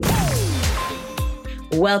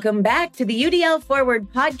Welcome back to the UDL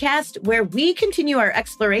Forward podcast, where we continue our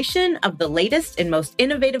exploration of the latest and most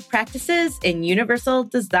innovative practices in universal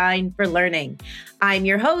design for learning. I'm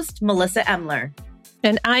your host, Melissa Emler.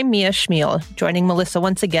 And I'm Mia Chmiel, joining Melissa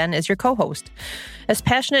once again as your co-host. As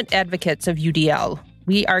passionate advocates of UDL,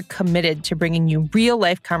 we are committed to bringing you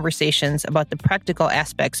real-life conversations about the practical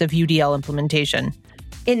aspects of UDL implementation.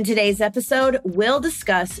 In today's episode, we'll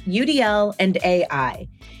discuss UDL and AI.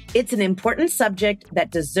 It's an important subject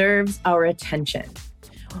that deserves our attention.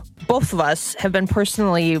 Both of us have been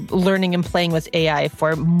personally learning and playing with AI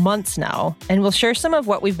for months now, and we'll share some of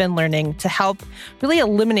what we've been learning to help really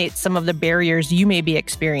eliminate some of the barriers you may be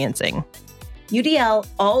experiencing. UDL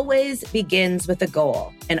always begins with a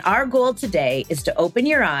goal, and our goal today is to open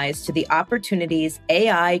your eyes to the opportunities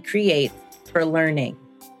AI creates for learning.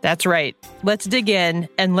 That's right. Let's dig in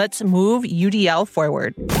and let's move UDL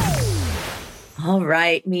forward. All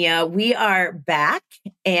right, Mia, we are back,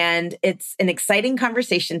 and it's an exciting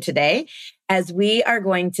conversation today as we are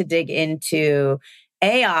going to dig into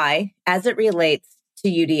AI as it relates to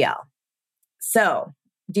UDL. So,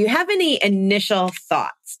 do you have any initial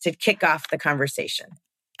thoughts to kick off the conversation?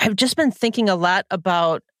 I've just been thinking a lot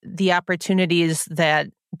about the opportunities that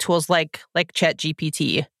tools like CHAT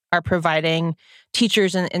GPT are providing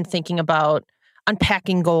teachers and thinking about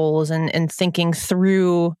unpacking goals and thinking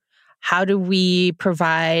through how do we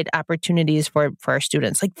provide opportunities for our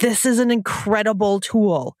students. Like, this is an incredible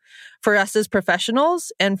tool for us as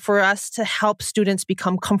professionals and for us to help students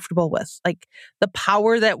become comfortable with. Like, the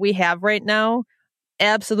power that we have right now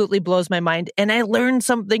absolutely blows my mind. And I learn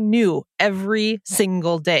something new every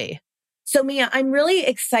single day. So, Mia, I'm really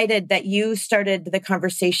excited that you started the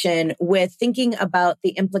conversation with thinking about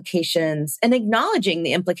the implications and acknowledging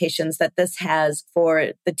the implications that this has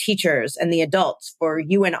for the teachers and the adults, for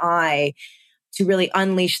you and I, to really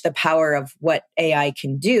unleash the power of what AI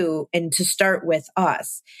can do and to start with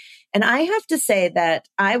us. And I have to say that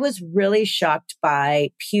I was really shocked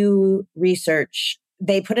by Pew Research.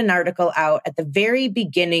 They put an article out at the very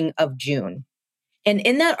beginning of June. And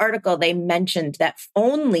in that article, they mentioned that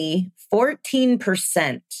only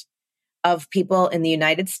 14% of people in the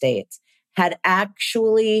United States had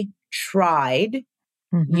actually tried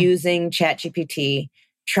using CHAT GPT,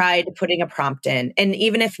 tried putting a prompt in. And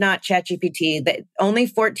even if not CHAT GPT, that only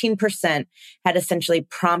 14% had essentially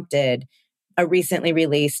prompted a recently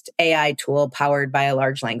released AI tool powered by a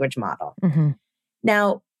large language model.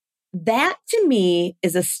 Now, that to me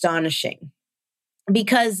is astonishing,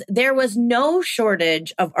 because there was no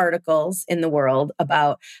shortage of articles in the world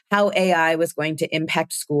about how AI was going to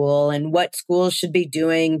impact school and what schools should be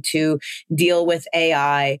doing to deal with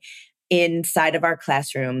AI inside of our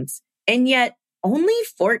classrooms. And yet only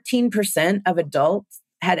 14% of adults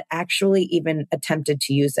had actually even attempted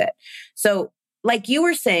to use it. So, like you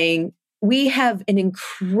were saying, we have an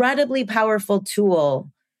incredibly powerful tool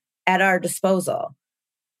at our disposal,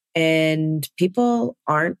 and people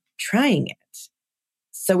aren't trying it.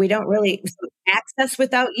 So we don't really, access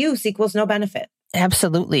without use equals no benefit.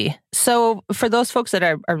 Absolutely. So for those folks that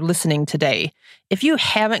are listening today, if you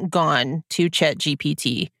haven't gone to CHAT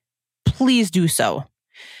GPT, please do so.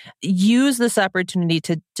 Use this opportunity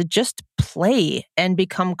to just play and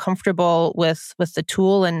become comfortable with the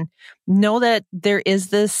tool, and know that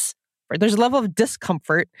there's a level of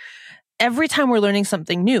discomfort every time we're learning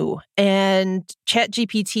something new. And CHAT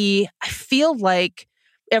GPT, I feel like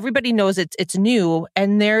everybody knows it's new,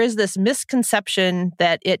 and there is this misconception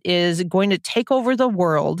that it is going to take over the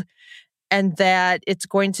world and that it's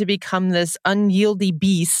going to become this unyieldy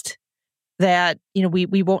beast that,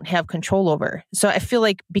 we won't have control over. So I feel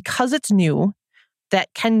like because it's new, that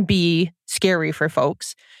can be scary for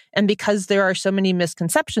folks. And because there are so many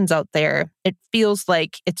misconceptions out there, it feels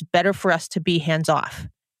like it's better for us to be hands-off.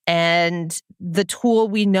 And the tool,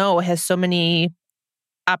 we know, has so many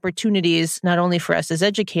opportunities, not only for us as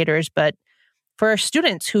educators, but for our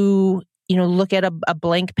students who, look at a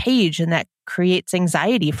blank page and that creates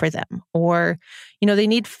anxiety for them, or, they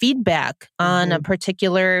need feedback on a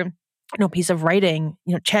particular, piece of writing.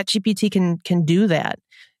 CHAT GPT can do that.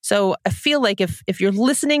 So I feel like if you're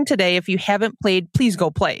listening today, if you haven't played, please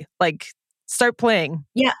go play. Like, start playing.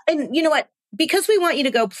 Yeah. And you know what? Because we want you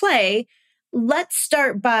to go play, let's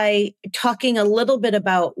start by talking a little bit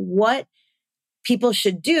about what people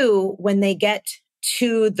should do when they get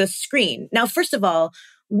to the screen. Now, first of all,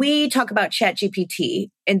 we talk about CHAT GPT.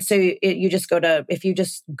 And so if you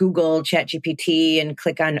just Google CHAT GPT and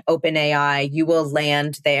click on OpenAI, you will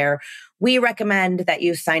land there. We recommend that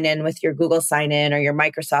you sign in with your Google sign in or your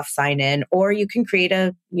Microsoft sign in, or you can create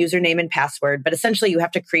a username and password. But essentially, you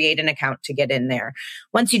have to create an account to get in there.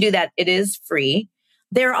 Once you do that, it is free.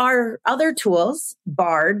 There are other tools,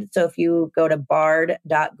 Bard. So if you go to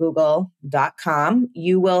bard.google.com,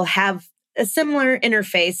 you will have a similar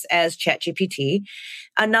interface as CHAT GPT.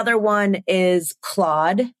 Another one is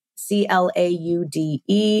Claude, CLAUDE.io,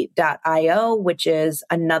 which is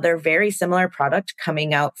another very similar product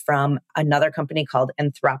coming out from another company called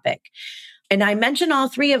Anthropic. And I mention all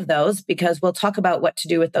three of those because we'll talk about what to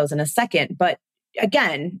do with those in a second. But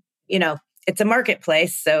again, it's a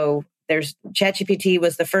marketplace. So there's ChatGPT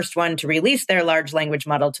was the first one to release their large language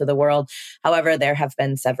model to the world. However, there have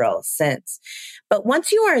been several since. But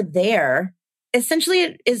once you are there, essentially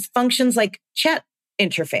it is functions like chat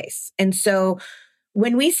interface. And so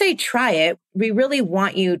when we say try it, we really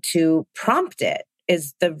want you to prompt it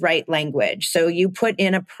is the right language. So you put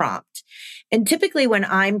in a prompt. And typically when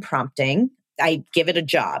I'm prompting, I give it a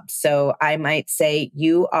job. So I might say,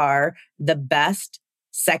 you are the best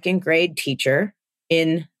second grade teacher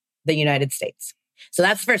in the United States. So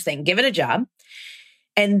that's the first thing. Give it a job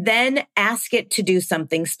and then ask it to do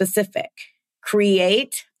something specific.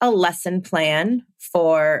 Create a lesson plan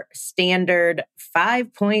for standard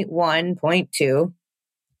 5.1.2.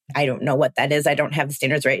 I don't know what that is. I don't have the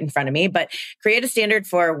standards right in front of me, but create a standard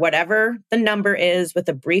for whatever the number is with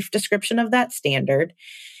a brief description of that standard.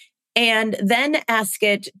 And then ask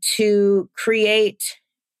it to create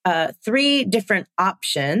 3 different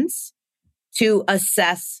options to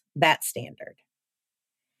assess that standard.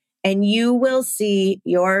 And you will see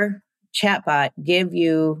your chatbot give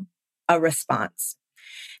you a response.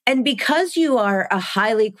 And because you are a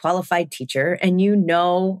highly qualified teacher and you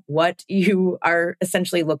know what you are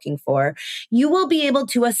essentially looking for, you will be able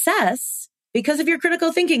to assess, because of your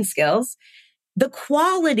critical thinking skills, the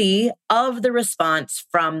quality of the response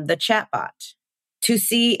from the chatbot to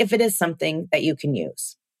see if it is something that you can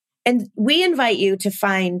use. And we invite you to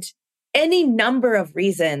find any number of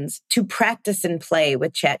reasons to practice and play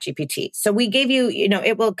with Chat GPT. So we gave you,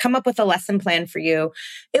 it will come up with a lesson plan for you.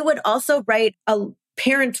 It would also write a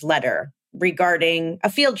parent letter regarding a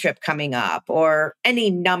field trip coming up or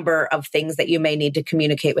any number of things that you may need to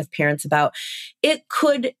communicate with parents about. It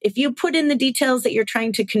could, if you put in the details that you're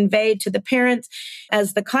trying to convey to the parents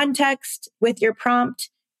as the context with your prompt,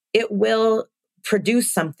 it will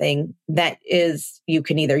produce something that is you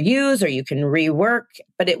can either use or you can rework,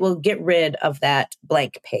 but it will get rid of that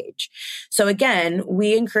blank page. So again,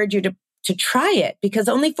 we encourage you to try it because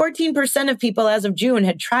only 14% of people as of June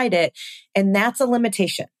had tried it, and that's a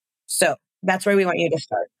limitation. So that's where we want you to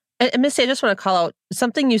start. And Missy, I just want to call out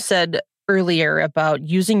something you said earlier about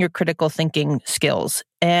using your critical thinking skills.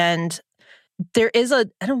 And there is I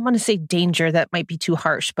don't want to say danger, that might be too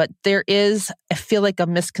harsh, but there is, I feel like, a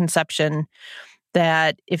misconception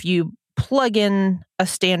that if you plug in a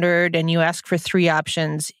standard and you ask for 3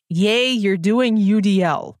 options, yay, you're doing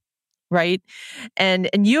UDL, right? And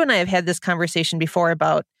you and I have had this conversation before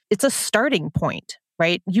about it's a starting point,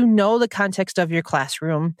 right? You know the context of your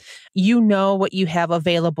classroom. You know what you have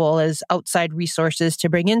available as outside resources to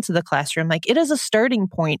bring into the classroom. Like, it is a starting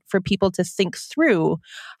point for people to think through,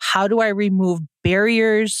 how do I remove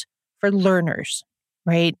barriers for learners,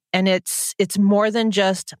 right? And it's more than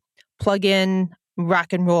just plug in,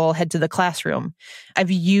 rock and roll, head to the classroom.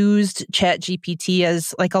 I've used Chat GPT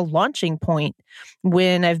as like a launching point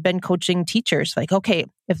when I've been coaching teachers. Like, okay,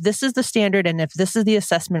 if this is the standard and if this is the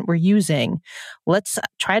assessment we're using, let's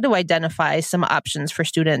try to identify some options for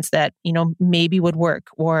students that, maybe would work.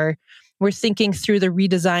 Or we're thinking through the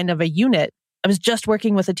redesign of a unit. I was just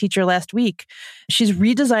working with a teacher last week. She's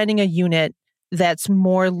redesigning a unit that's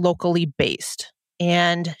more locally based.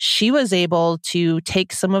 And she was able to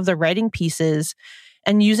take some of the writing pieces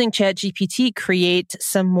and using Chat GPT create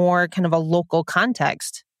some more kind of a local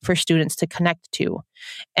context for students to connect to.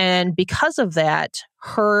 And because of that,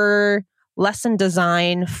 her lesson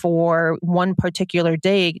design for one particular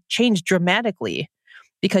day changed dramatically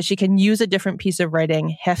because she can use a different piece of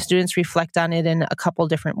writing, have students reflect on it in a couple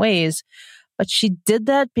different ways. But she did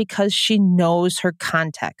that because she knows her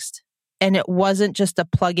context. And it wasn't just a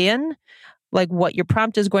plug in, like what your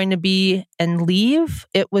prompt is going to be and leave.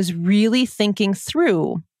 It was really thinking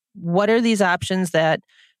through, what are these options that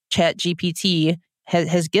Chat GPT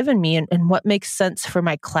has given me and what makes sense for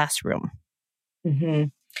my classroom? Mm-hmm.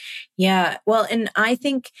 Yeah. Well, and I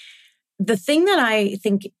think the thing that I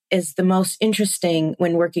think is the most interesting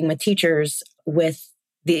when working with teachers with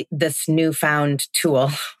this newfound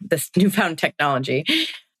tool, this newfound technology,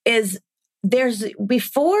 is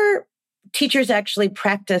before teachers actually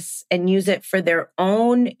practice and use it for their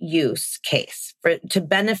own use case, to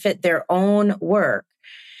benefit their own work,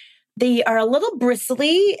 they are a little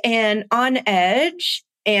bristly and on edge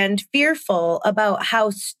and fearful about how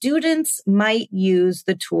students might use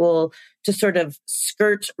the tool to sort of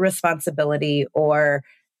skirt responsibility or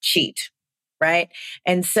cheat, right?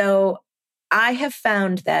 And so I have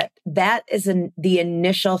found that that is the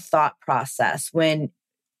initial thought process when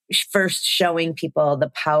first showing people the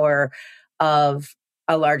power of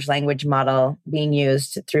a large language model being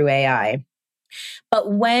used through AI.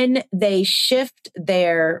 But when they shift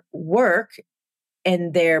their work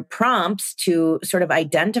and their prompts to sort of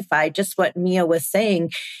identify just what Mia was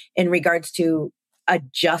saying in regards to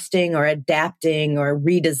adjusting or adapting or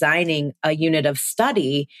redesigning a unit of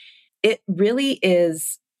study, it really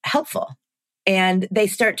is helpful. And they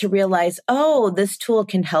start to realize, oh, this tool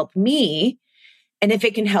can help me. And if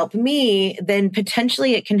it can help me, then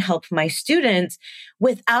potentially it can help my students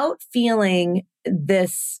without feeling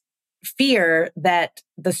this fear that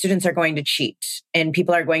the students are going to cheat and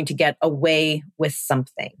people are going to get away with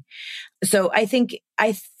something. So I think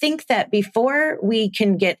that before we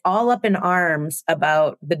can get all up in arms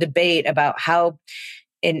about the debate about how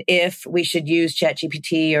and if we should use CHAT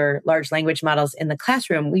GPT or large language models in the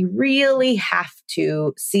classroom, we really have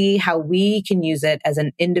to see how we can use it as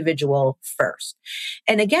an individual first.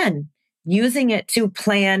 And again, using it to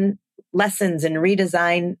plan lessons and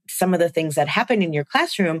redesign some of the things that happen in your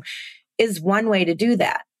classroom is one way to do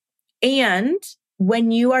that. And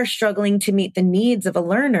when you are struggling to meet the needs of a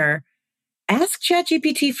learner, ask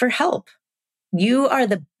ChatGPT for help.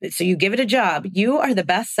 So you give it a job. You are the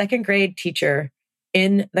best second grade teacher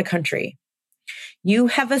in the country. You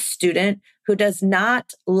have a student who does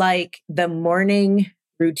not like the morning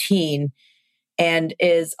routine and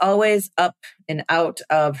is always up and out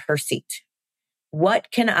of her seat. What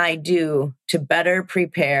can I do to better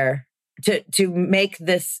prepare to make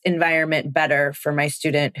this environment better for my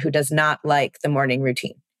student who does not like the morning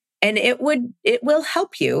routine? And it will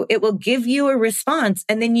help you. It will give you a response,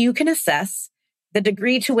 and then you can assess the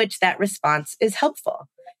degree to which that response is helpful.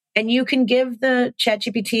 And you can give the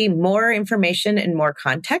ChatGPT more information and more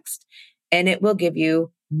context, and it will give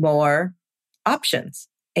you more options.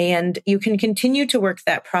 And you can continue to work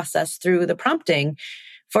that process through the prompting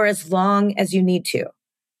for as long as you need to.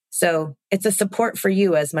 So it's a support for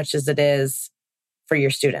you as much as it is for your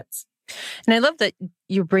students. And I love that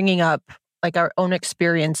you're bringing up like our own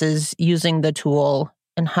experiences using the tool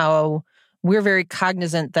and how we're very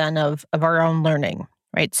cognizant then of our own learning,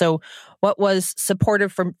 right? So what was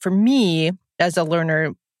supportive for me as a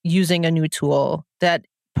learner using a new tool that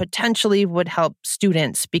potentially would help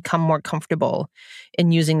students become more comfortable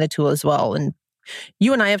in using the tool as well. And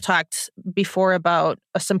you and I have talked before about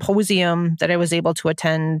a symposium that I was able to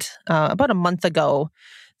attend about a month ago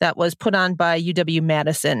that was put on by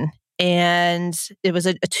UW-Madison. And it was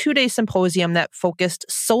a 2-day symposium that focused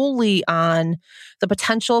solely on the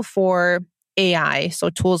potential for AI, so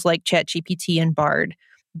tools like CHAT GPT and Bard,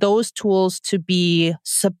 those tools to be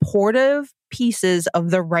supportive pieces of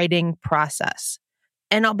the writing process.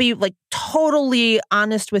 And I'll be like totally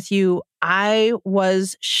honest with you, I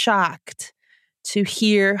was shocked to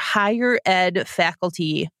hear higher ed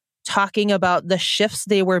faculty talking about the shifts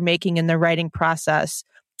they were making in the writing process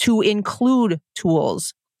to include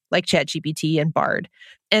tools like ChatGPT and Bard.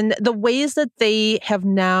 And the ways that they have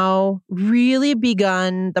now really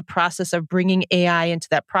begun the process of bringing AI into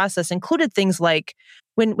that process included things like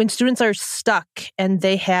when students are stuck and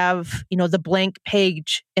they have, the blank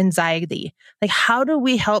page anxiety, like how do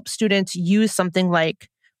we help students use something like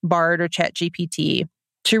Bard or ChatGPT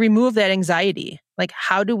to remove that anxiety? Like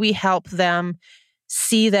how do we help them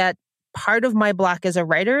see that part of my block as a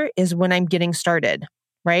writer is when I'm getting started,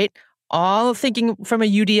 right? All thinking from a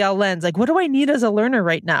UDL lens, like what do I need as a learner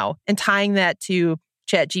right now? And tying that to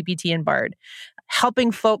ChatGPT and Bard.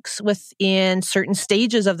 Helping folks within certain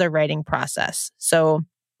stages of their writing process. So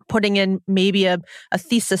putting in maybe a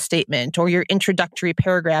thesis statement or your introductory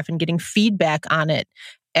paragraph and getting feedback on it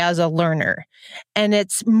as a learner. And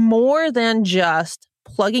it's more than just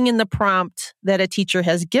plugging in the prompt that a teacher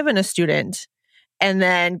has given a student and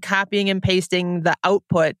then copying and pasting the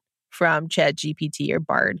output from ChatGPT or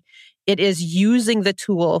Bard. It is using the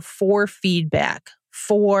tool for feedback,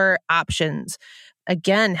 for options.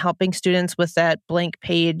 Again, helping students with that blank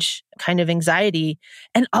page kind of anxiety,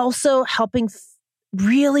 and also helping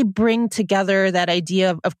really bring together that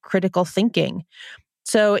idea of critical thinking.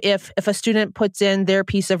 So if a student puts in their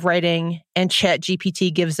piece of writing and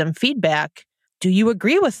ChatGPT gives them feedback, do you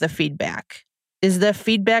agree with the feedback? Is the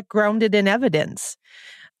feedback grounded in evidence?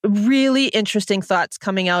 Really interesting thoughts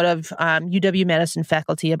coming out of UW-Madison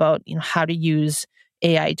faculty about how to use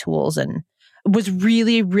AI tools, and it was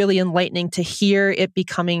really, really enlightening to hear it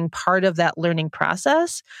becoming part of that learning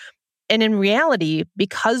process And in reality,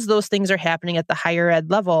 because those things are happening at the higher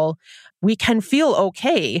ed level, we can feel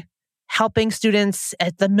okay helping students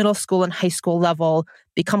at the middle school and high school level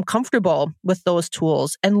become comfortable with those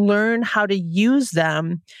tools and learn how to use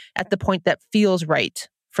them at the point that feels right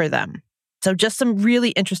for them. So just some really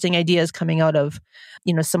interesting ideas coming out of,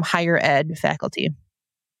 some higher ed faculty.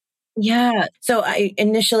 Yeah. So I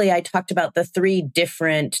talked about the 3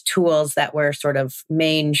 different tools that were sort of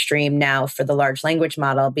mainstream now for the large language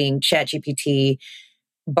model being CHAT GPT,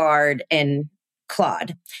 Bard, and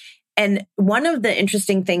Claude. And one of the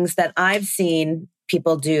interesting things that I've seen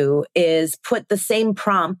people do is put the same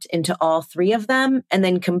prompt into all 3 of them and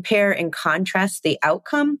then compare and contrast the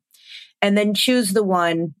outcome and then choose the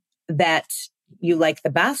one that you like the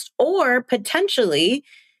best, or potentially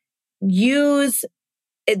use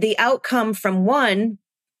the outcome from one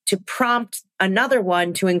to prompt another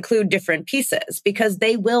one to include different pieces, because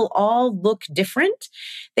they will all look different.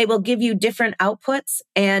 They will give you different outputs.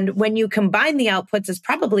 And when you combine the outputs is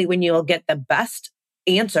probably when you'll get the best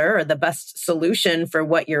answer or the best solution for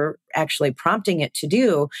what you're actually prompting it to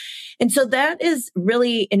do. And so that is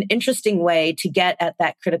really an interesting way to get at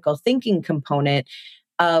that critical thinking component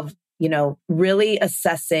of, really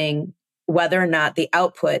assessing whether or not the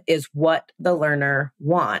output is what the learner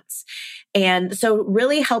wants. And so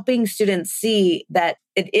really helping students see that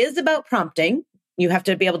it is about prompting. You have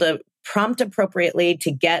to be able to prompt appropriately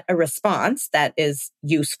to get a response that is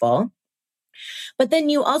useful. But then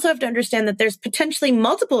you also have to understand that there's potentially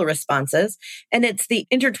multiple responses, and it's the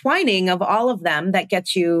intertwining of all of them that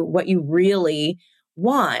gets you what you really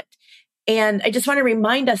want. And I just want to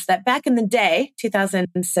remind us that back in the day,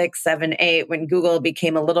 2006, 7, 8, when Google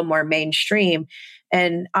became a little more mainstream,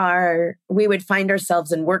 and we would find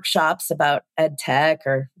ourselves in workshops about ed tech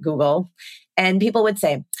or Google, and people would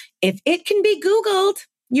say, if it can be Googled,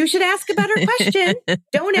 you should ask a better question.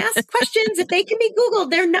 Don't ask questions if they can be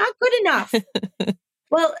Googled. They're not good enough.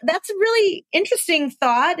 Well, that's a really interesting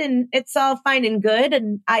thought, and it's all fine and good.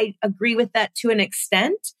 And I agree with that to an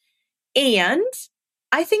extent. And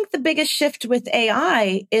I think the biggest shift with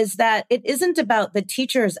AI is that it isn't about the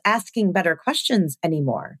teachers asking better questions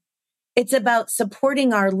anymore. It's about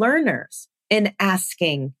supporting our learners in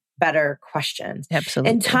asking better questions.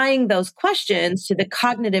 Absolutely. And tying those questions to the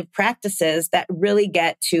cognitive practices that really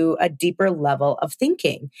get to a deeper level of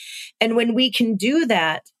thinking. And when we can do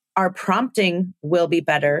that, our prompting will be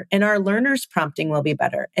better and our learners' prompting will be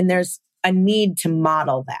better. And there's a need to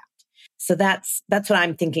model that. So that's what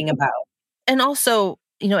I'm thinking about. And also,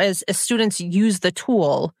 as students use the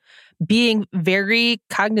tool, being very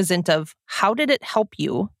cognizant of how did it help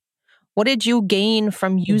you? What did you gain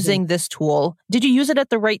from using this tool? Did you use it at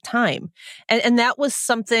the right time? And that was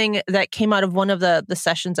something that came out of one of the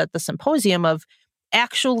sessions at the symposium of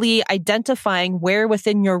actually identifying where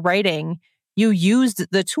within your writing you used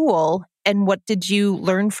the tool and what did you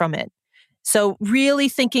learn from it. So really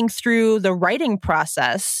thinking through the writing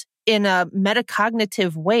process in a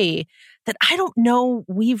metacognitive way that I don't know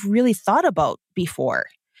we've really thought about before.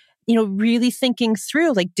 Really thinking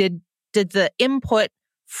through, like, did the input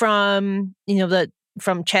from,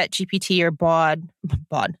 from Chat GPT or Bard,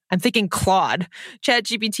 I'm thinking Claude, Chat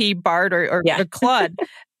GPT, Bard, or Claude,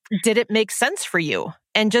 did it make sense for you?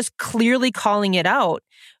 And just clearly calling it out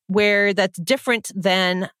where that's different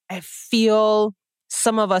than I feel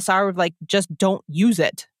some of us are, like, just don't use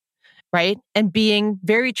it, right? And being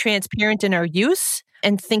very transparent in our use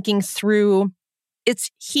and thinking through it's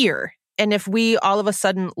here. And if we all of a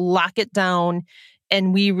sudden lock it down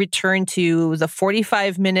and we return to the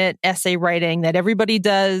 45-minute essay writing that everybody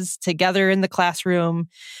does together in the classroom,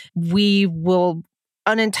 we will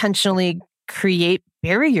unintentionally create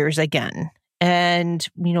barriers again. And,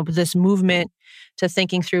 this movement to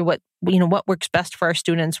thinking through what works best for our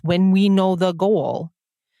students when we know the goal,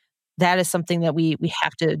 that is something that we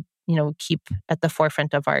have to, keep at the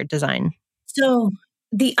forefront of our design. So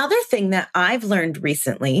the other thing that I've learned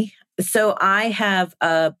recently, so I have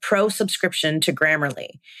a pro subscription to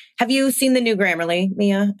Grammarly. Have you seen the new Grammarly,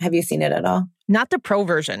 Mia? Have you seen it at all? Not the pro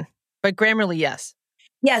version, but Grammarly, yes.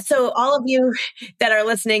 Yeah. So all of you that are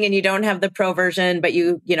listening and you don't have the pro version, but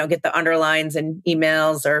you get the underlines and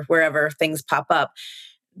emails or wherever things pop up,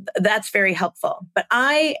 that's very helpful. But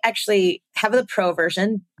I actually have the pro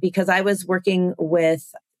version because I was working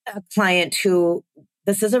with a client who,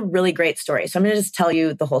 this is a really great story. So I'm going to just tell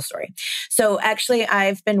you the whole story. So actually,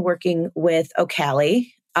 I've been working with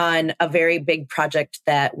O'Cally on a very big project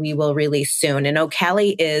that we will release soon. And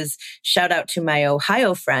O'Cally is, shout out to my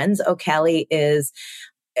Ohio friends, O'Cally is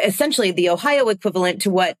essentially the Ohio equivalent to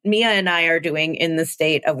what Mia and I are doing in the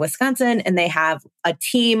state of Wisconsin. And they have a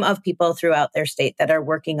team of people throughout their state that are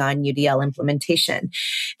working on UDL implementation.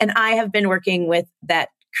 And I have been working with that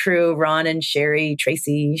crew, Ron and Sherry,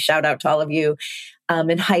 Tracy, shout out to all of you,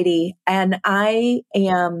 and Heidi. And I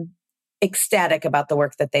am ecstatic about the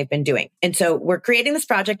work that they've been doing. And so we're creating this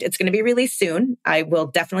project. It's going to be released soon. I will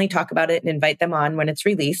definitely talk about it and invite them on when it's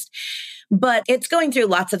released. But it's going through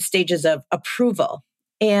lots of stages of approval.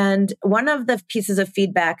 And one of the pieces of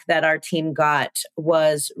feedback that our team got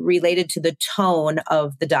was related to the tone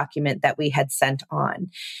of the document that we had sent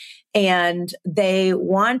on. And they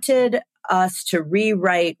wanted us to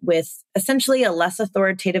rewrite with essentially a less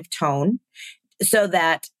authoritative tone so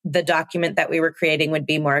that the document that we were creating would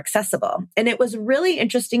be more accessible. And it was really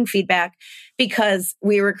interesting feedback because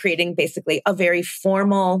we were creating basically a very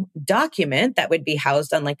formal document that would be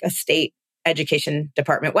housed on like a state education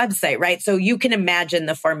department website, right? So you can imagine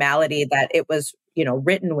the formality that it was,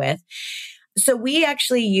 written with. So we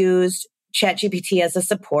actually used CHAT GPT as a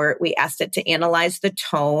support. We asked it to analyze the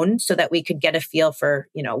tone so that we could get a feel for,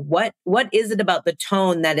 what is it about the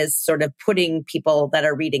tone that is sort of putting people that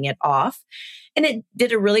are reading it off. And it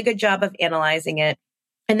did a really good job of analyzing it.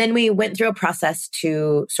 And then we went through a process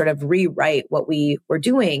to sort of rewrite what we were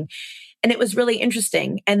doing. And it was really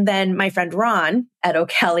interesting. And then my friend Ron at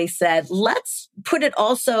O'Kelly said, let's put it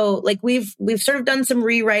also, like we've sort of done some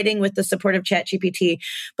rewriting with the support of Chat GPT,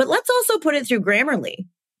 but let's also put it through Grammarly,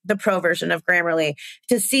 the pro version of Grammarly,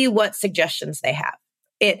 to see what suggestions they have.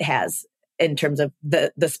 It has in terms of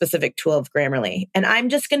the specific tool of Grammarly. And I'm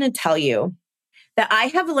just going to tell you that I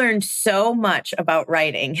have learned so much about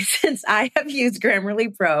writing since I have used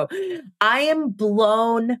Grammarly Pro. I am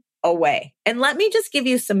blown away. And let me just give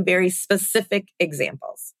you some very specific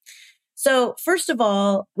examples. So first of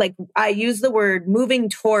all, like I use the word moving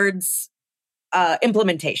towards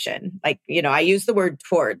implementation. I use the word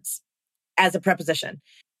towards as a preposition.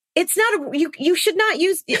 It's not you should not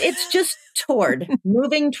use, it's just toward,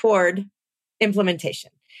 moving toward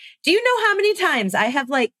implementation. Do you know how many times I have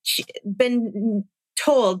been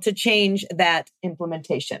told to change that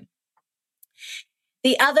implementation?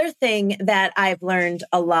 The other thing that I've learned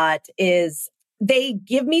a lot is they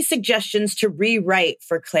give me suggestions to rewrite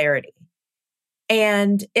for clarity.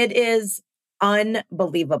 And it is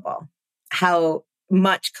unbelievable how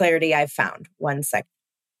much clarity I've found. One second.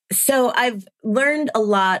 So I've learned a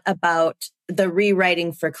lot about the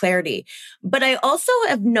rewriting for clarity, but I also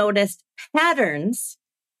have noticed patterns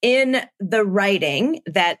in the writing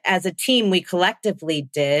that as a team we collectively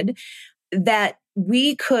did that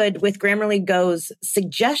we could, with Grammarly Go's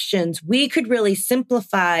suggestions, we could really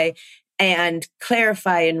simplify and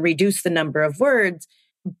clarify and reduce the number of words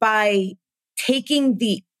by taking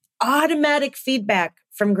the automatic feedback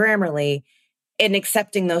from Grammarly and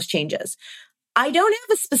accepting those changes. I don't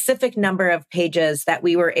have a specific number of pages that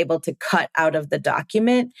we were able to cut out of the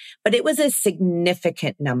document, but it was a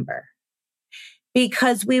significant number.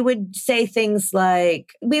 Because we would say things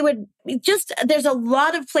like, there's a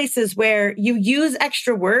lot of places where you use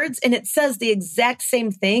extra words and it says the exact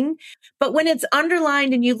same thing. But when it's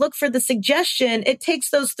underlined and you look for the suggestion, it takes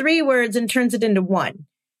those 3 words and turns it into 1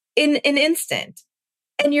 in an instant.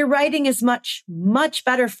 And your writing is much, much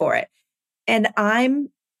better for it. And I'm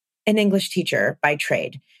an English teacher by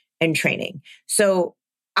trade and training. So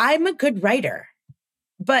I'm a good writer.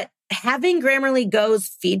 But having Grammarly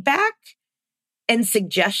Go's feedback and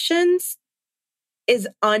suggestions is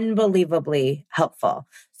unbelievably helpful.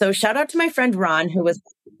 So shout out to my friend Ron,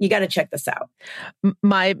 you got to check this out.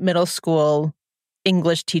 My middle school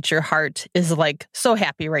English teacher heart is so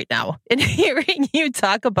happy right now in hearing you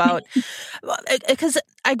talk about, because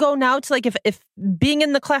I go now to if being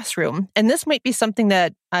in the classroom, and this might be something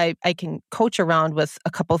that I can coach around with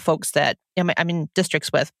a couple of folks that I'm in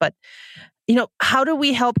districts with, but how do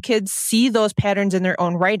we help kids see those patterns in their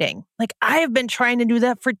own writing? I have been trying to do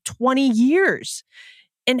that for 20 years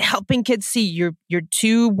and helping kids see you're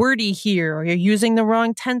too wordy here, or you're using the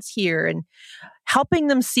wrong tense here, and helping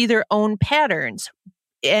them see their own patterns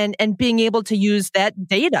and being able to use that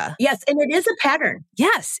data. Yes. And it is a pattern.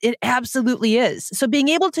 Yes, it absolutely is. So being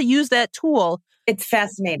able to use that tool. It's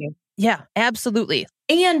fascinating. Yeah, absolutely.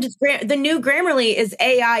 And the new Grammarly is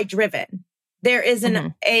AI driven. There is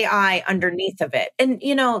an AI underneath of it. And,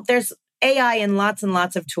 there's AI in lots and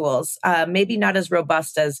lots of tools, maybe not as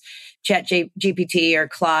robust as Chat GPT or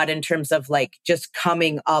Claude in terms of just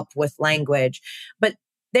coming up with language. But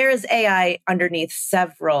there is AI underneath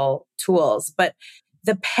several tools. But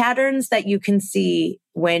the patterns that you can see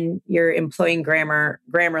when you're employing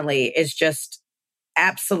Grammarly is just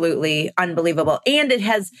absolutely unbelievable. And it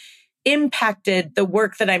has impacted the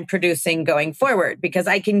work that I'm producing going forward, because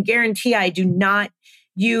I can guarantee I do not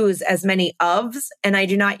use as many ofs and I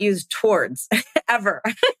do not use towards ever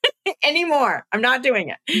anymore. I'm not doing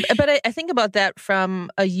it. But I think about that from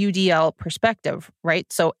a UDL perspective,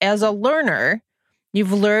 right? So as a learner,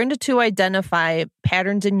 you've learned to identify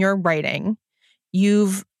patterns in your writing.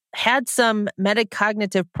 You've had some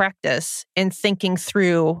metacognitive practice in thinking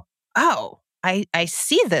through, oh, I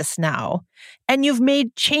see this now. And you've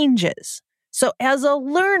made changes. So as a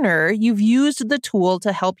learner, you've used the tool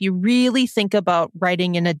to help you really think about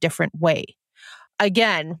writing in a different way.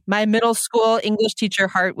 Again, my middle school English teacher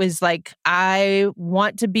heart was like, I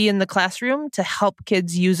want to be in the classroom to help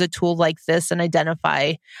kids use a tool like this and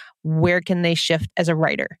identify where can they shift as a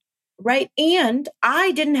writer. Right. And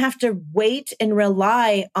I didn't have to wait and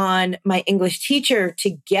rely on my English teacher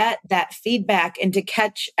to get that feedback and to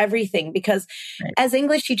catch everything. Because as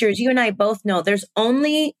English teachers, you and I both know there's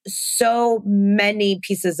only so many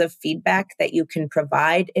pieces of feedback that you can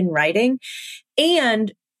provide in writing.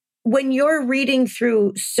 And when you're reading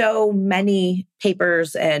through so many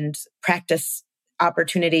papers and practice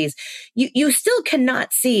opportunities, you still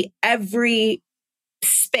cannot see every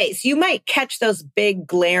space. You might catch those big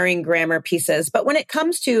glaring grammar pieces, but when it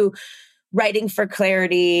comes to writing for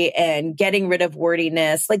clarity and getting rid of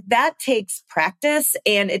wordiness, like that takes practice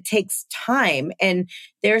and it takes time. And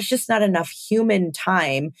there's just not enough human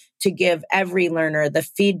time to give every learner the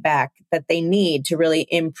feedback that they need to really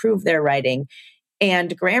improve their writing.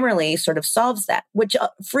 And Grammarly sort of solves that, which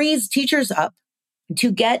frees teachers up to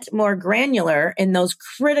get more granular in those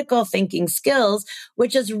critical thinking skills,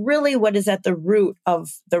 which is really what is at the root of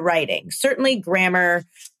the writing. Certainly grammar,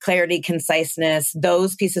 clarity, conciseness,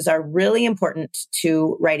 those pieces are really important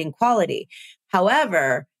to writing quality.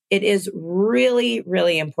 However, it is really,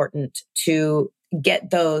 really important to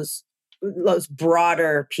get those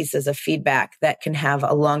broader pieces of feedback that can have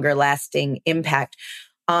a longer lasting impact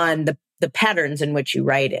on the patterns in which you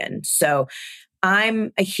write in. So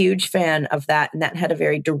I'm a huge fan of that. And that had a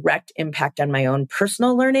very direct impact on my own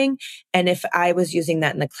personal learning. And if I was using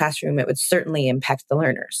that in the classroom, it would certainly impact the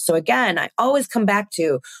learners. So again, I always come back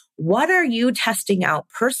to, what are you testing out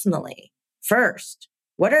personally first?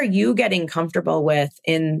 What are you getting comfortable with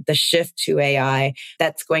in the shift to AI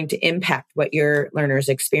that's going to impact what your learners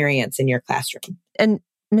experience in your classroom? And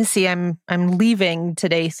Missy, I'm leaving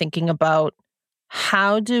today thinking about,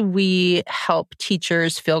 how do we help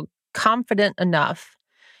teachers feel confident enough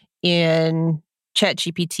in CHAT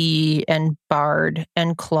GPT and Bard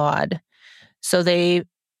and Claude so they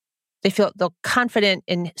feel they're confident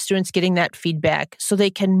in students getting that feedback so they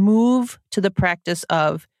can move to the practice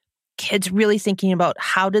of kids really thinking about,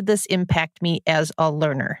 how did this impact me as a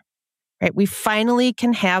learner? Right? We finally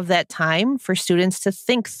can have that time for students to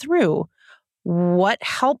think through, what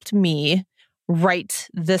helped me write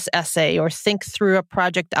this essay or think through a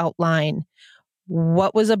project outline.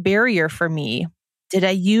 What was a barrier for me? Did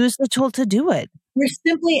I use the tool to do it? Or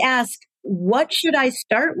simply ask, what should I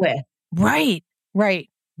start with? Right.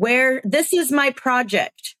 Where this is my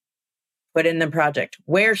project, put in the project.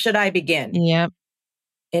 Where should I begin? Yep.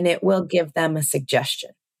 And it will give them a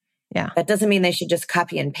suggestion. Yeah. That doesn't mean they should just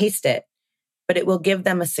copy and paste it, but it will give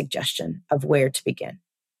them a suggestion of where to begin.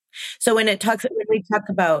 So when we talk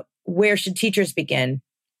about where should teachers begin,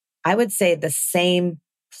 I would say the same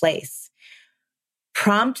place.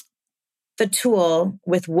 Prompt the tool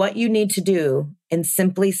with what you need to do and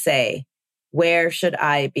simply say, where should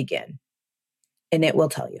I begin? And it will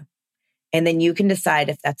tell you. And then you can decide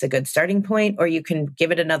if that's a good starting point, or you can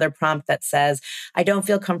give it another prompt that says, I don't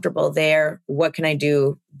feel comfortable there. What can I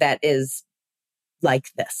do that is like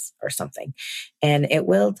this or something? And it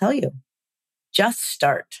will tell you. Just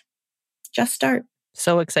start. Just start.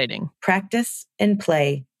 So exciting. Practice and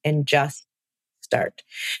play and just start.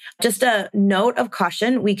 Just a note of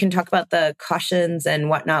caution. We can talk about the cautions and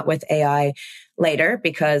whatnot with AI later,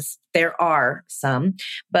 because there are some,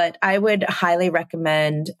 but I would highly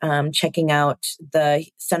recommend checking out the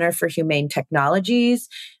Center for Humane Technologies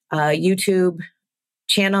YouTube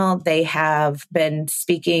channel. They have been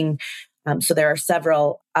speaking. So there are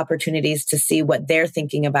several opportunities to see what they're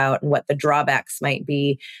thinking about and what the drawbacks might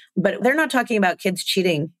be. But they're not talking about kids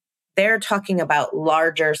cheating. They're talking about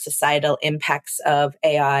larger societal impacts of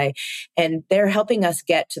AI, and they're helping us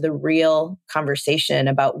get to the real conversation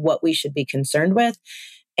about what we should be concerned with,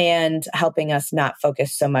 and helping us not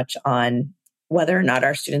focus so much on whether or not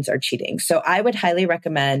our students are cheating. So I would highly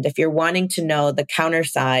recommend, if you're wanting to know the counter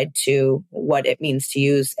side to what it means to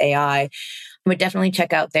use AI, would definitely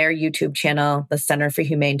check out their YouTube channel, the Center for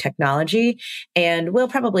Humane Technology. And we'll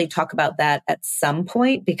probably talk about that at some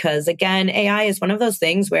point because, again, AI is one of those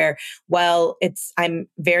things where, while I'm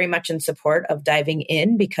very much in support of diving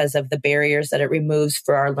in because of the barriers that it removes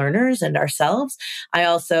for our learners and ourselves, I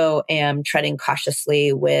also am treading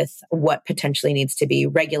cautiously with what potentially needs to be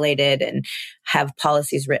regulated and have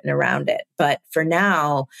policies written around it. But for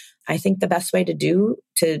now, I think the best way to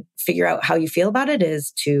figure out how you feel about it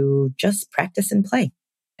is to just practice and play.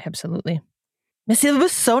 Absolutely. Missy, it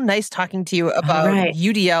was so nice talking to you about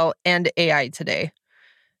UDL and AI today.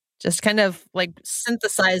 Just kind of like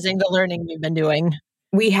synthesizing the learning we've been doing.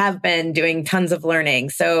 We have been doing tons of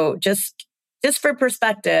learning. So just for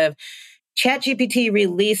perspective, CHAT GPT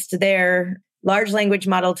released their large language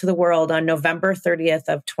model to the world on November 30th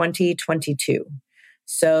of 2022.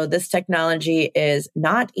 So this technology is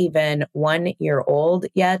not even 1 year old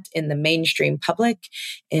yet in the mainstream public,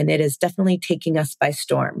 and it is definitely taking us by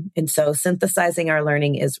storm. And so synthesizing our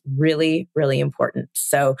learning is really, really important.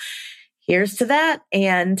 So here's to that.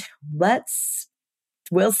 And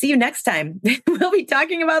we'll see you next time. We'll be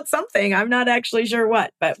talking about something. I'm not actually sure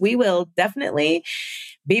what, but we will definitely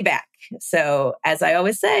be back. So as I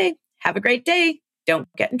always say, have a great day. Don't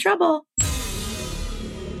get in trouble.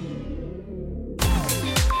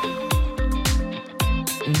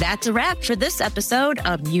 That's a wrap for this episode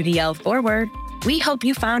of UDL Forward. We hope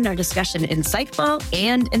you found our discussion insightful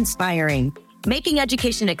and inspiring. Making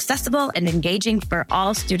education accessible and engaging for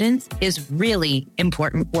all students is really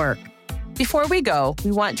important work. Before we go,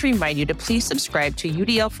 we want to remind you to please subscribe to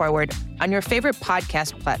UDL Forward on your favorite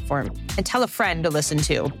podcast platform and tell a friend to listen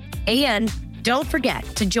to. And don't forget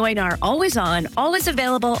to join our always on, always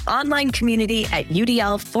available online community at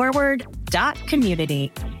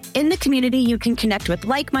udlforward.community. In the community, you can connect with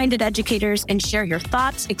like-minded educators and share your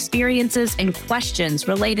thoughts, experiences, and questions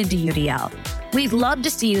related to UDL. We'd love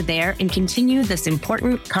to see you there and continue this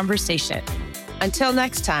important conversation. Until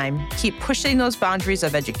next time, keep pushing those boundaries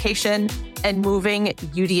of education and moving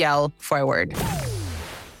UDL forward.